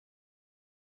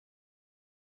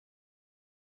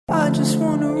I just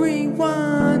wanna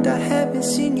rewind. I haven't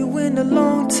seen you in a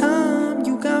long time.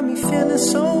 You got me feeling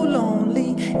so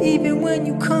lonely. Even when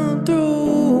you come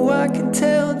through, I can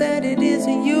tell that it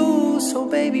isn't you. So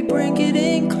baby, bring it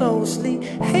in closely.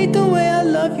 Hate the way I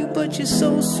love you, but you're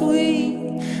so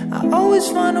sweet. I always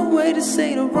find a way to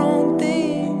say the wrong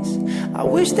things. I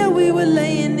wish that we were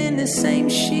laying in the same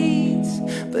sheets,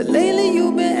 but lately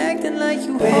you've been acting like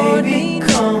you hardly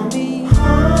know me.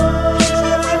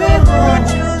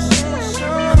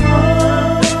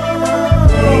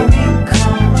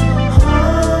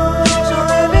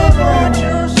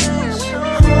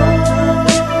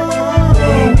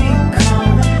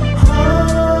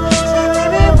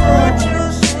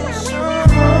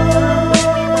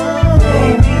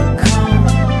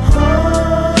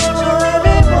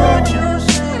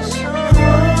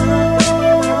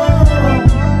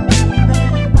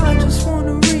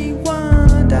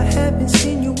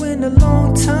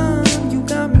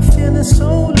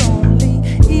 So lonely.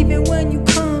 Even when you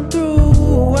come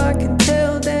through, I can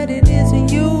tell that it isn't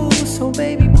you. So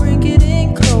baby, bring it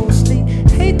in closely.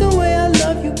 Hate the way I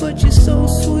love you, but you're so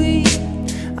sweet.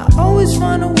 I always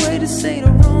find a way to say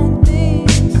the wrong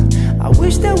things. I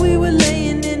wish that we were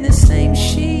laying in the same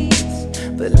sheets,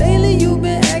 but lately you've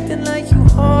been acting like you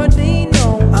hardly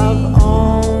know me. I've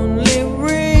only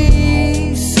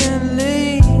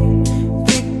recently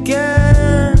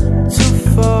began to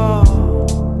fall.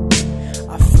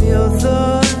 Feel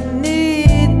the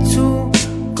need to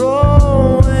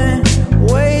go and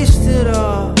waste it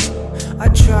all. I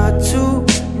try to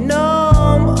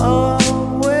numb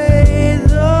away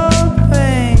the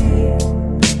pain.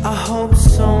 I hope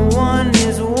someone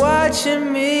is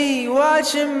watching me,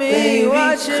 watching me, baby,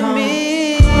 watching me.